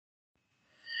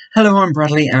Hello, I'm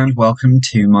Bradley and welcome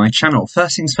to my channel.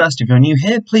 First things first, if you're new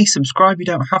here, please subscribe. You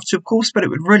don't have to, of course, but it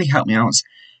would really help me out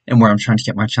in where I'm trying to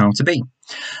get my channel to be.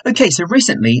 Okay, so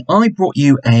recently I brought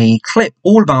you a clip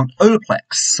all about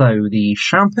OLAPLEX, so the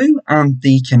shampoo and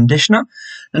the conditioner,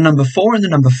 the number 4 and the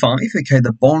number 5, okay,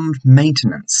 the bond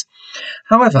maintenance.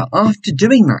 However, after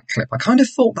doing that clip, I kind of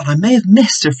thought that I may have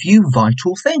missed a few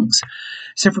vital things.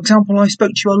 So, for example, I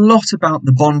spoke to you a lot about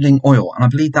the bonding oil, and I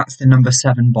believe that's the number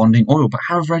 7 bonding oil, but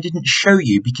however, I didn't show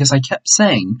you because I kept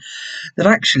saying that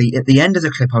actually at the end of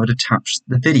the clip I would attach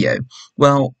the video.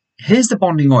 Well, here's the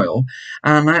bonding oil,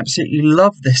 and I absolutely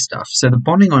love this stuff. So the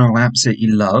bonding oil I absolutely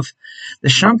love. The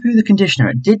shampoo, the conditioner,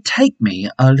 it did take me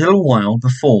a little while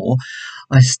before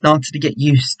I started to get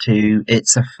used to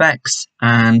its effects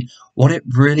and what it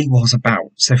really was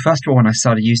about. So first of all, when I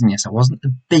started using this, I wasn't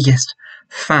the biggest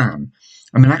fan.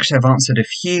 I mean, actually, I've answered a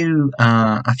few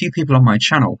people on my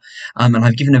channel, and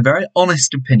I've given a very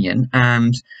honest opinion,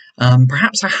 and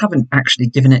perhaps I haven't actually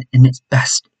given it in its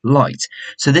best light.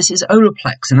 So this is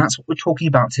OLAPLEX, and that's what we're talking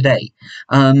about today.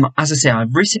 As I say,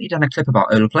 I've recently done a clip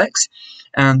about OLAPLEX,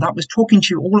 and that was talking to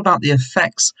you all about the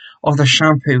effects of the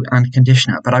shampoo and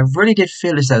conditioner, but I really did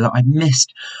feel as though that I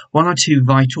missed one or two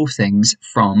vital things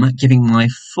from giving my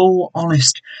full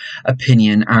honest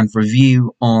opinion and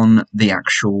review on the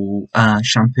actual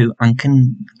shampoo and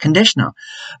conditioner.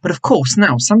 But of course,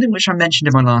 now, something which I mentioned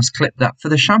in my last clip, that for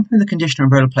the shampoo and the conditioner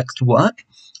of OLAPLEX to work,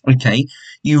 okay,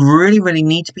 you really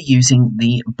need to be using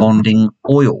the bonding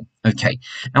oil. Okay,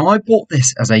 now I bought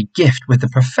this as a gift with the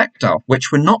Perfector,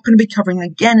 which we're not going to be covering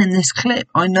again in this clip.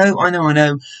 I know.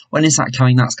 When is that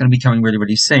coming? That's going to be coming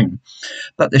really soon.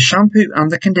 But the shampoo and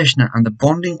the conditioner and the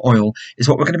bonding oil is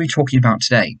what we're going to be talking about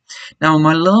today. Now, in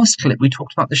my last clip, we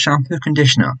talked about the shampoo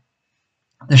conditioner.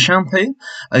 The shampoo,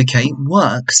 okay,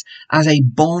 works as a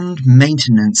bond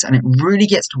maintenance, and it really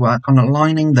gets to work on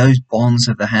aligning those bonds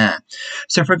of the hair.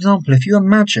 So, for example, if you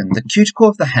imagine the cuticle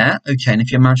of the hair, okay, and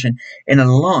if you imagine in a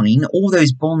line, all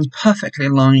those bonds perfectly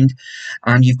aligned,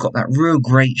 and you've got that real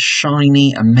great,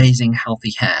 shiny, amazing,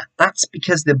 healthy hair. That's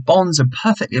because the bonds are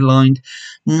perfectly aligned,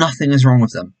 nothing is wrong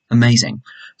with them. Amazing.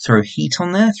 Throw heat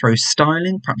on there, throw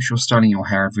styling. Perhaps you're styling your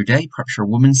hair every day. Perhaps you're a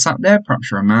woman sat there.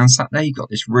 Perhaps you're a man sat there. You've got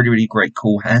this really great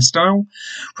cool hairstyle.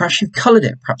 Perhaps you've coloured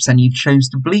it. Perhaps then you chose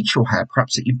to bleach your hair.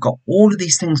 Perhaps that you've got all of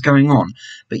these things going on.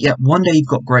 But yet one day you've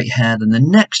got great hair. Then the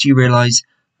next you realise,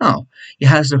 oh, your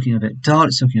hair's looking a bit dull.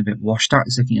 It's looking a bit washed out.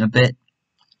 It's looking a bit,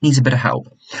 needs a bit of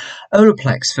help.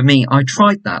 OLAPLEX, for me, I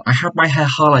tried that. I had my hair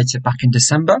highlighted back in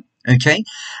December, okay,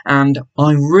 and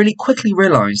I really quickly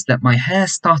realised that my hair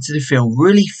started to feel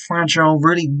really fragile,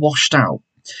 really washed out.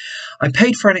 I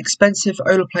paid for an expensive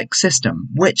OLAPLEX system,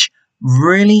 which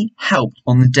really helped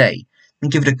on the day.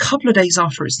 And give it a couple of days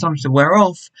after it started to wear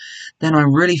off, then I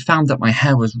really found that my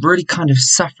hair was really kind of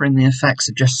suffering the effects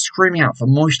of just screaming out for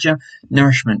moisture,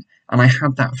 nourishment, and I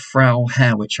had that frail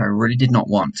hair, which I really did not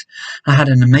want. I had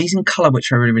an amazing colour,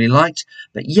 which I really liked,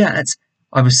 but yet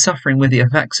I was suffering with the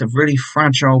effects of really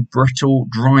fragile, brittle,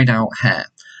 dried out hair.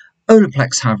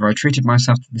 OLAPLEX, however, I treated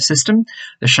myself to the system,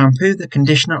 the shampoo, the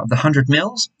conditioner of the 100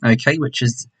 ml, okay, which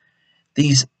is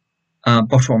these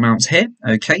bottle amounts here,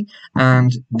 okay,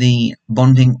 and the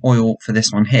bonding oil for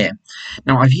this one here.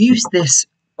 Now, I've used this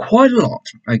quite a lot,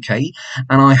 okay,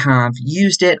 and I have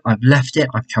used it, I've left it,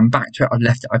 I've come back to it, I've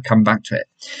left it, I've come back to it.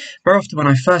 Very often when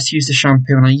I first used the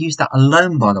shampoo, and I use that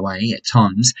alone, by the way, at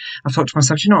times, I thought to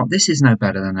myself, you know what, this is no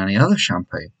better than any other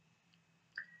shampoo.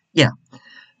 Yeah.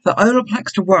 For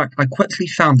OLAPLEX to work, I quickly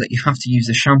found that you have to use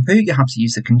the shampoo, you have to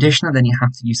use the conditioner, then you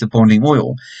have to use the bonding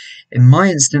oil. In my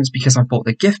instance, because I bought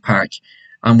the gift pack,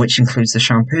 which includes the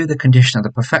shampoo, the conditioner, the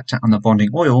Perfector, and the bonding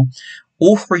oil,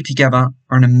 all three together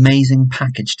are an amazing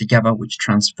package together, which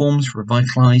transforms,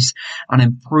 revitalizes, and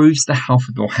improves the health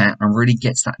of your hair and really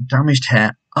gets that damaged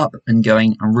hair up and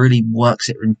going and really works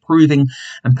at improving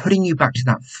and putting you back to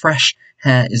that fresh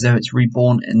hair as though it's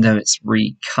reborn and though it's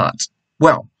recut.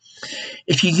 Well,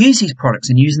 if you use these products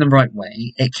and use them the right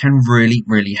way, it can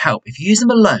really help. If you use them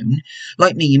alone,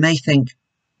 like me, you may think,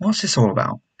 what's this all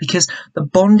about? Because the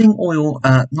bonding oil,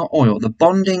 the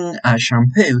bonding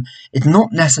shampoo is not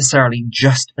necessarily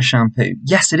just a shampoo.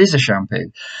 Yes, it is a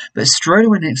shampoo, but straight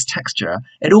away in its texture,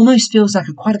 it almost feels like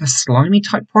quite of a slimy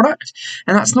type product.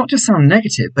 And that's not to sound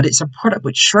negative, but it's a product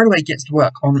which straight away gets to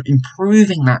work on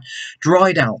improving that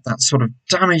dried out, that sort of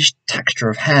damaged texture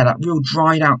of hair, that real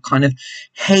dried out kind of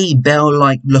hay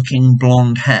bale-like looking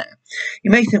blonde hair.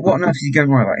 You may think, what on earth is he going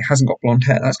on about? It hasn't got blonde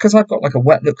hair. That's because I've got like a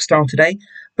wet look style today,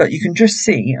 but you can just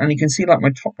see, and you can see like my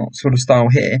top knot sort of style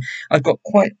here, I've got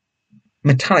quite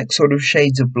metallic sort of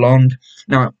shades of blonde.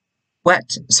 Now,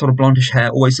 wet, sort of blondish hair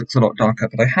always looks a lot darker,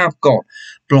 but I have got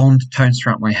blonde tones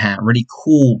throughout my hair, really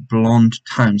cool blonde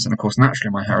tones, and of course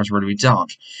naturally my hair is really, really dark.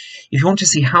 If you want to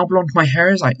see how blonde my hair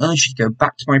is, I urge you to go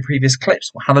back to my previous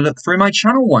clips or have a look through my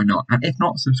channel, why not? And if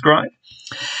not, subscribe.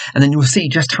 And then you'll see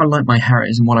just how light my hair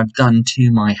is and what I've done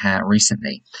to my hair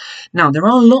recently. Now, there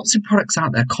are lots of products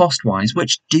out there cost-wise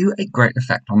which do a great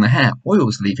effect on the hair.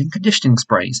 Oils, leave-in conditioning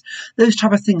sprays, those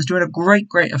type of things doing a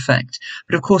great effect.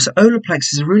 But of course,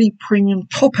 OLAPLEX is a really premium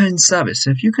top-end service.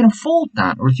 So if you can afford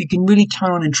that, or if you can really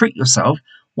turn on and treat yourself,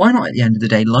 why not? At the end of the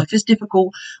day, life is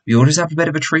difficult. We always have a bit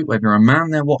of a treat, whether you're a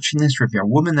man there watching this or if you're a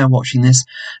woman there watching this,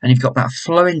 and you've got that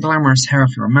flowing, glamorous hair.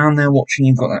 If you're a man there watching,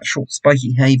 you've got that short,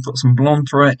 spiky hair, you've got some blonde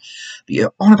through it, but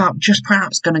you're on about just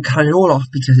perhaps going to cut it all off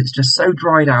because it's just so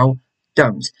dried out.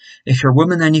 Don't. If you're a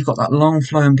woman, then you've got that long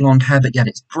flowing blonde hair, but yet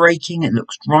it's breaking, it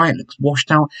looks dry, it looks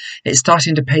washed out, it's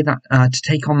starting to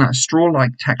take on that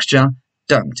straw-like texture.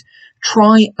 Don't.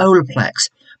 Try OLAPLEX.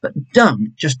 But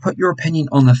don't just put your opinion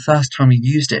on the first time you've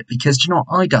used it, because do you know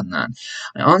what? I done that.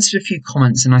 I answered a few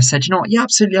comments and I said, you know what? Yeah,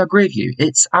 absolutely, I agree with you.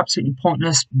 It's absolutely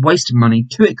pointless, waste of money,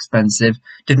 too expensive,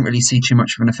 didn't really see too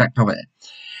much of an effect of it.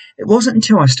 It wasn't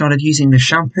until I started using the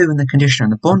shampoo and the conditioner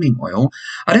and the bonding oil.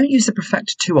 I don't use the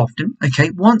Perfector too often,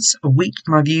 okay? Once a week,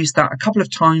 and I've used that a couple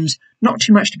of times, not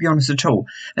too much to be honest at all.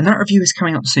 And that review is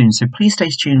coming up soon, so please stay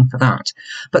tuned for that.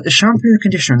 But the shampoo, the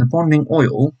conditioner and the bonding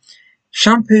oil,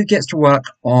 shampoo gets to work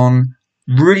on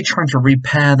really trying to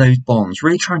repair those bonds,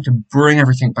 really trying to bring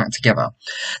everything back together.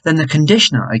 Then the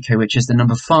conditioner, okay, which is the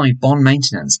number 5, bond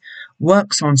maintenance,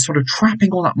 works on sort of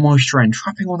trapping all that moisture in,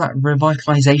 trapping all that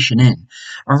revitalization in,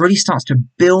 and really starts to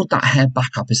build that hair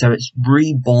back up as though it's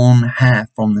reborn hair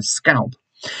from the scalp.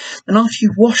 And after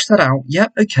you wash that out, yeah,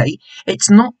 okay, it's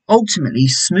not ultimately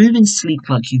smooth and sleek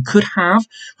like you could have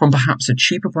from perhaps a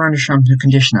cheaper brand of shampoo and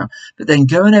conditioner, but then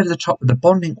going over the top with the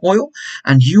bonding oil,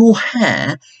 and your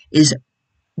hair is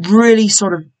really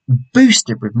sort of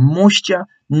boosted with moisture,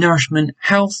 nourishment,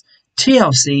 health,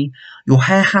 TLC. Your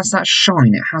hair has that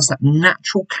shine, it has that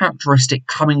natural characteristic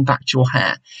coming back to your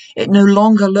hair. It no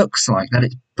longer looks like that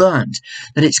it's burnt,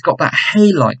 that it's got that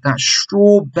hay-like, that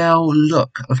straw bell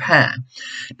look of hair.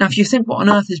 Now, if you think, what on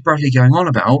earth is Bradley going on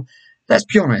about? Let's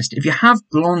be honest, if you have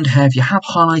blonde hair, if you have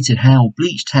highlighted hair or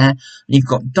bleached hair, and you've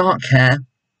got dark hair,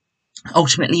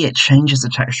 ultimately it changes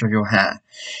the texture of your hair.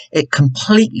 It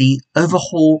completely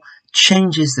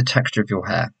changes the texture of your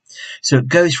hair. So it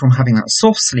goes from having that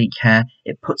soft, sleek hair,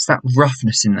 it puts that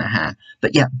roughness in the hair.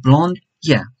 But yeah, blonde,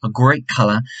 yeah, a great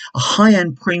colour, a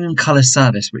high-end premium colour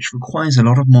service which requires a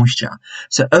lot of moisture.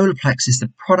 So OLAPLEX is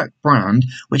the product brand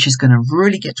which is going to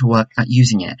really get to work at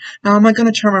using it. Now, am I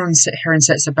going to turn around and sit here and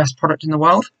say it's the best product in the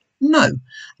world? No.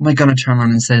 Am I going to turn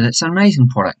around and say that it's an amazing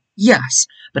product? Yes.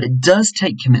 But it does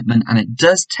take commitment, and it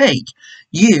does take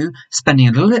you spending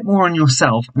a little bit more on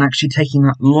yourself and actually taking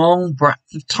that long breath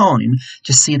of time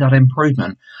to see that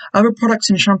improvement. Other products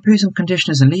in shampoos and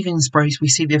conditioners and leave-in sprays, we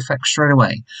see the effect straight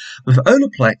away. With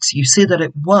OLAPLEX, you see that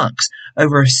it works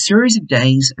over a series of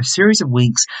days, a series of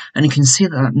weeks, and you can see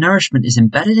that that nourishment is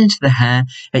embedded into the hair.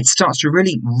 It starts to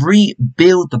really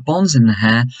rebuild the bonds in the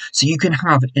hair, so you can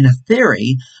have, in a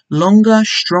theory, longer,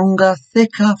 stronger,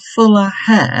 thicker, fuller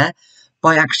hair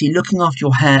by actually looking after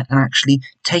your hair and actually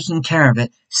taking care of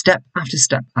it step after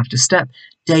step after step,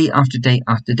 day after day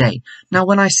after day. Now,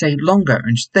 when I say longer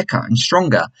and thicker and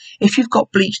stronger, if you've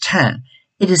got bleached hair,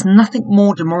 it is nothing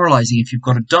more demoralizing if you've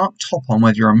got a dark top on,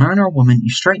 whether you're a man or a woman,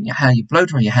 you straighten your hair, you blow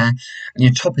dry your hair, and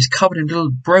your top is covered in little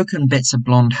broken bits of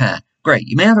blonde hair. Great,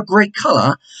 you may have a great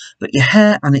colour, but your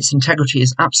hair and its integrity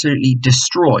is absolutely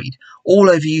destroyed. All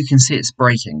over you can see it's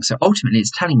breaking. So ultimately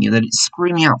it's telling you that it's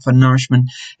screaming out for nourishment,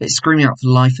 it's screaming out for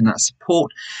life and that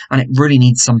support, and it really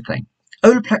needs something.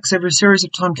 OLAPLEX over a series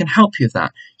of time can help you with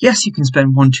that. Yes, you can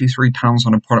spend £1, £2, £3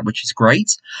 on a product, which is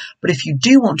great, but if you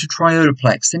do want to try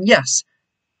OLAPLEX, then yes,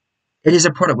 it is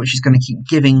a product which is going to keep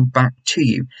giving back to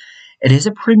you. It is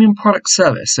a premium product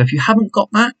service, so if you haven't got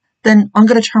that, then I'm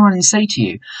going to turn around and say to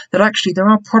you that actually there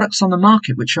are products on the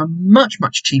market which are much,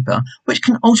 much cheaper, which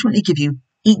can ultimately give you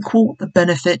equal the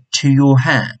benefit to your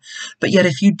hair. But yet,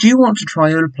 if you do want to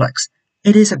try OLAPLEX,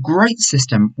 it is a great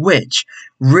system which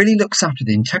really looks after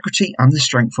the integrity and the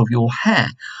strength of your hair.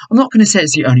 I'm not going to say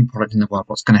it's the only product in the world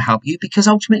that's going to help you, because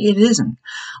ultimately it isn't.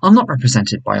 I'm not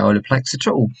represented by OLAPLEX at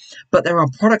all, but there are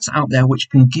products out there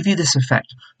which can give you this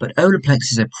effect. But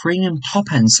OLAPLEX is a premium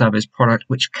top-end service product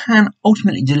which can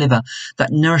ultimately deliver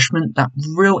that nourishment, that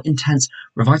real intense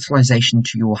revitalization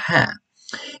to your hair.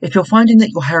 If you're finding that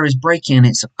your hair is breaking and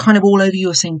it's kind of all over you,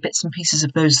 you're seeing bits and pieces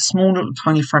of those small little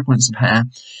tiny fragments of hair,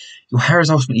 your hair is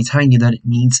ultimately telling you that it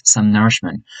needs some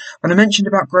nourishment. When I mentioned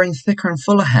about growing thicker and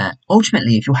fuller hair,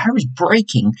 ultimately, if your hair is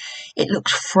breaking, it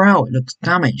looks frail, it looks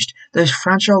damaged. Those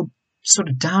fragile, sort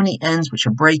of downy ends which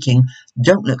are breaking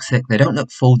don't look thick, they don't look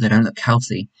full, they don't look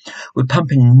healthy. We're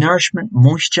pumping nourishment,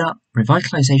 moisture,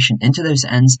 revitalization into those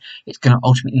ends. It's going to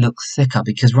ultimately look thicker,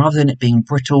 because rather than it being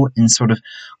brittle and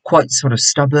quite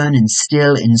stubborn and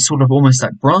still in sort of almost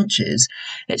like branches,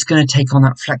 it's going to take on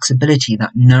that flexibility,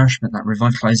 that nourishment, that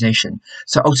revitalization.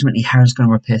 So ultimately hair is going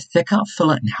to appear thicker,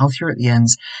 fuller and healthier at the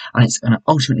ends, and it's going to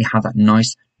ultimately have that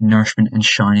nice nourishment and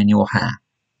shine in your hair.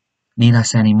 Need I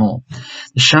say any more?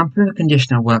 The shampoo and the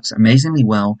conditioner works amazingly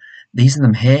well. These are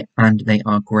them here, and they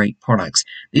are great products.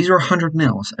 These are 100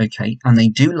 mils, okay, and they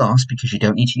do last because you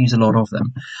don't need to use a lot of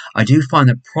them. I do find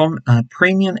that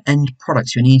premium end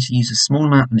products, you need to use a small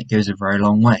amount and it goes a very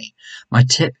long way. My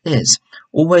tip is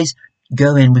always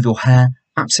go in with your hair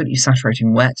absolutely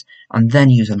saturating wet, and then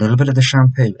use a little bit of the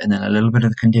shampoo and then a little bit of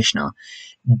the conditioner.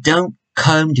 Don't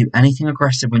comb, do anything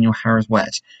aggressive when your hair is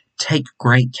wet. Take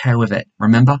great care with it.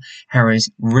 Remember, hair is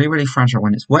really, really fragile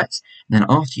when it's wet. And then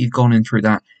after you've gone in through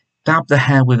that, dab the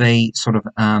hair with a sort of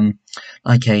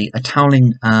like a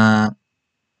toweling,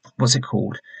 what's it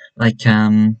called? Like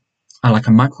a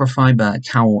microfiber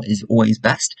towel is always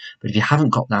best. But if you haven't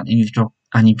got that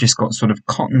and you've just got sort of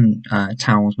cotton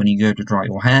towels when you go to dry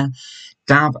your hair,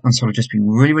 dab and sort of just be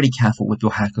really, really careful with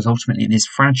your hair, because ultimately it is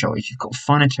fragile. If you've got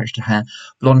finer textured hair,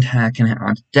 blonde hair can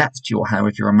add depth to your hair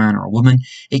if you're a man or a woman.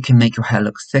 It can make your hair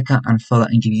look thicker and fuller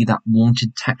and give you that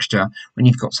wanted texture when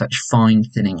you've got such fine,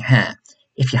 thinning hair.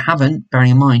 If you haven't,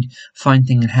 bearing in mind, fine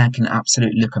thinning hair can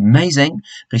absolutely look amazing,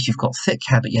 but if you've got thick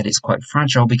hair but yet it's quite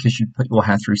fragile because you put your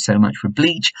hair through so much with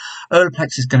bleach,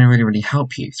 OLAPLEX is going to really, really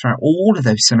help you. Throughout all of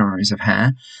those scenarios of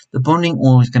hair, the bonding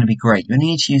oil is going to be great. You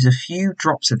need to use a few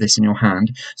drops of this in your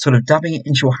hand, sort of dabbing it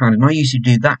into your hand, and I usually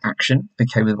do that action,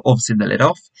 okay, with obviously the lid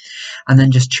off, and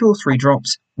then just 2 or 3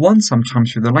 drops, one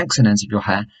sometimes through the lengths and ends of your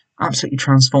hair, absolutely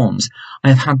transforms. I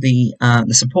have had the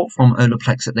support from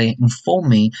OLAPLEX that they inform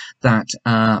me that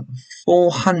around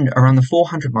the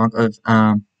 400 mark of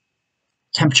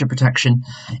temperature protection,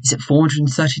 is it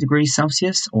 430 degrees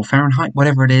Celsius or Fahrenheit,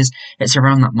 whatever it is, it's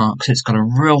around that mark, so it's got a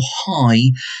real high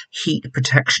heat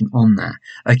protection on there.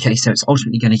 Okay, so it's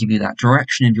ultimately going to give you that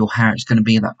direction of your hair, it's going to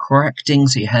be that correcting,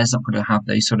 so your hair's not going to have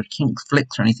those sort of kinks,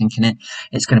 flicks or anything in it.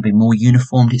 It's going to be more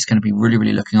uniformed, it's going to be really,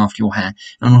 really looking after your hair,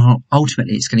 and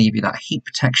ultimately it's going to give you that heat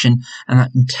protection and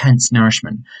that intense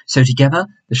nourishment. So together,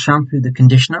 the shampoo, the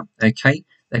conditioner, okay,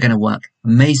 they're going to work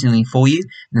amazingly for you,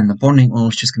 and then the bonding oil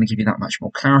is just going to give you that much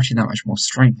more clarity, that much more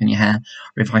strength in your hair,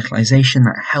 revitalization,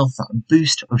 that health, that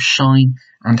boost of shine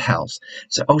and health.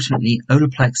 So ultimately,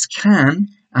 OLAPLEX can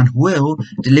and will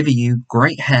deliver you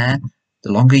great hair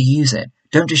the longer you use it.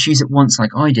 Don't just use it once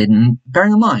like I did, and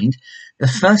bearing in mind, the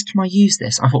first time I used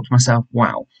this, I thought to myself,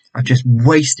 wow, I've just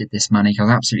wasted this money because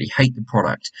I absolutely hate the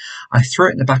product. I threw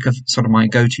it in the back of sort of my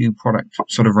go-to product,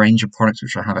 sort of range of products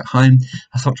which I have at home.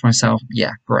 I thought to myself,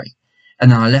 yeah, great.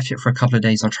 And then I left it for a couple of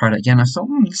days. I tried it again. I thought,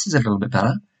 this is a little bit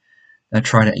better. I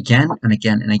tried it again and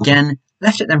again and again.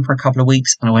 Left it then for a couple of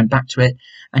weeks and I went back to it.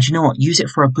 And you know what? Use it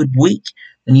for a good week,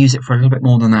 then use it for a little bit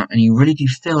more than that. And you really do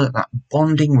feel that that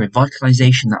bonding,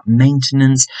 revitalization, that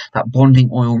maintenance, that bonding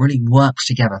oil really works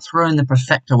together. Throw in the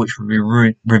Perfector, which we'll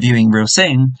be reviewing real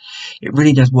soon. It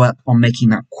really does work on making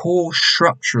that core,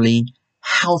 structurally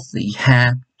healthy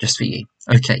hair just for you.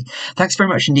 Okay, thanks very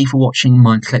much indeed for watching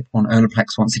my clip on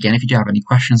OLAPLEX once again. If you do have any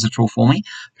questions at all for me,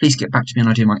 please get back to me and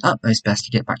I'll do my utmost best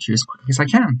to get back to you as quickly as I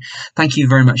can. Thank you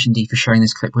very much indeed for sharing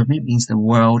this clip with me. It means the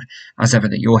world as ever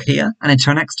that you're here. And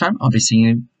until next time, I'll be seeing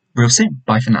you real soon.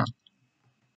 Bye for now.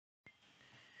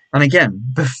 And again,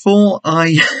 before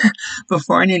I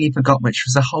nearly forgot, which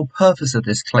was the whole purpose of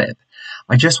this clip,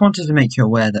 I just wanted to make you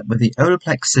aware that with the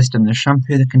OLAPLEX system, the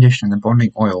shampoo, the conditioner, and the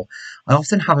bonding oil, I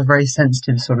often have a very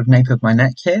sensitive sort of nape of my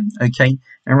neck here, okay,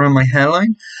 and around my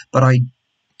hairline, but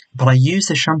I use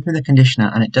the shampoo and the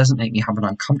conditioner and it doesn't make me have an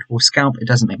uncomfortable scalp, it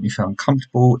doesn't make me feel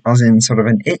uncomfortable as in sort of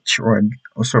an itch or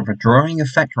sort of a drying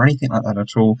effect or anything like that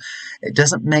at all. It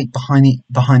doesn't make behind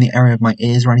the area of my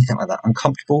ears or anything like that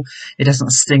uncomfortable. It doesn't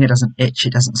sting, it doesn't itch,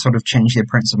 it doesn't sort of change the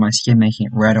appearance of my skin, making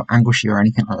it red or angushy or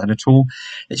anything like that at all.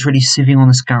 It's really soothing on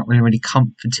the scalp, really, really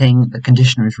comforting. The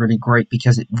conditioner is really great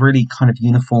because it really kind of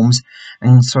uniforms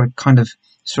and sort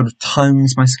of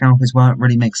tones my scalp as well. It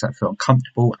really makes that feel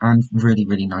comfortable and really,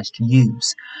 really nice to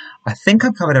use. I think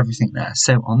I've covered everything there.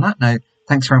 So on that note,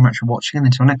 thanks very much for watching, and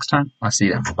until next time, I'll see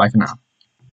you then. Bye for now.